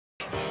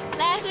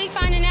last week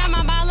finding out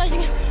my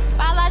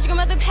biological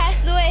mother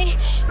passed away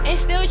and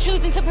still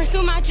choosing to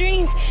pursue my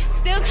dreams,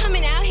 still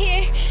coming out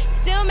here,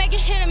 still making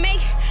sure to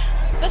make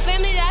the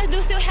family that I do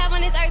still have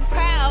on this earth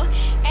proud.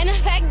 And the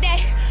fact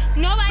that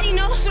nobody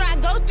knows what I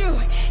go through.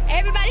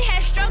 Everybody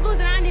has struggles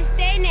and I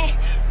understand that.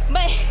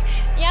 But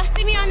y'all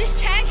see me on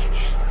this track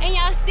and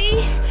y'all see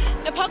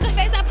the poker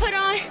face I put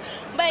on,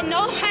 but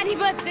nobody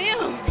but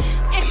them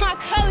and my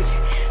coach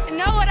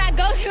know what I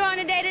go through on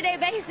a day-to-day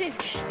basis.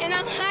 And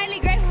I'm highly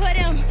grateful for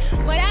them.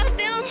 Without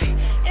them,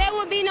 there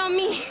would be no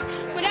me.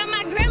 Without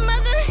my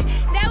grandmother,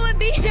 there would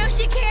be no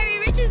Sha'carri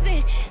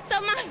Richardson. So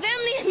my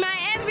family is my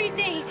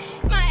everything.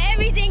 My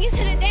everything is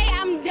to the day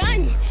I'm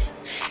done.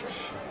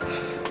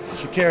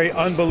 Sha'carri,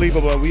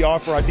 unbelievable. We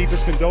offer our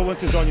deepest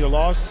condolences on your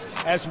loss,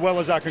 as well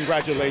as our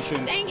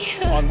congratulations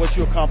on what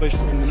you accomplished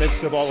in the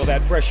midst of all of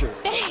that pressure.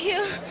 Thank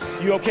you.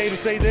 You okay to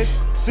say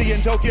this? See you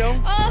in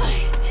Tokyo?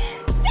 Oh.